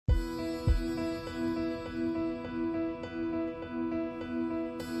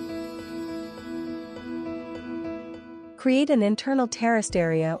Create an internal terraced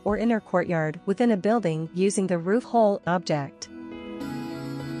area or inner courtyard within a building using the roof hole object.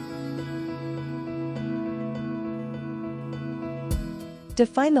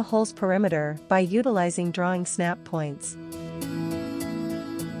 Define the hole's perimeter by utilizing drawing snap points,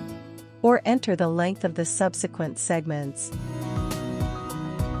 or enter the length of the subsequent segments.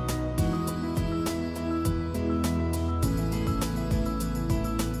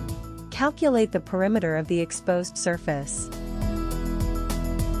 Calculate the perimeter of the exposed surface.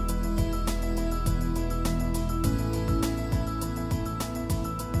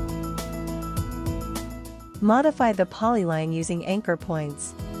 Modify the polyline using anchor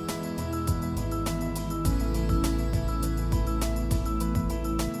points.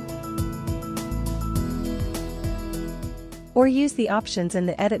 Or use the options in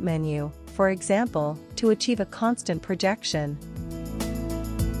the Edit menu, for example, to achieve a constant projection.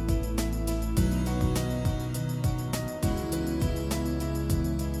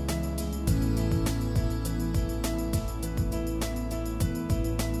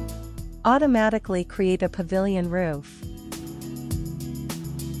 Automatically create a pavilion roof.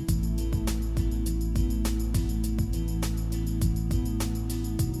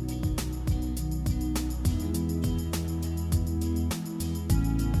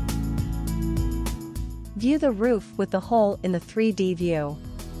 View the roof with the hole in the 3D view.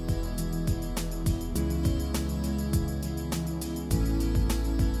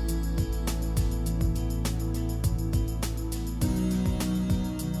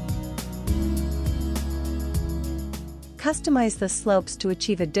 Customize the slopes to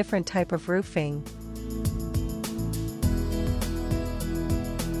achieve a different type of roofing.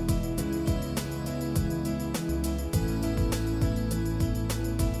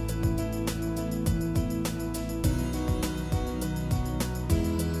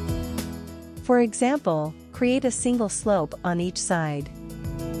 For example, create a single slope on each side.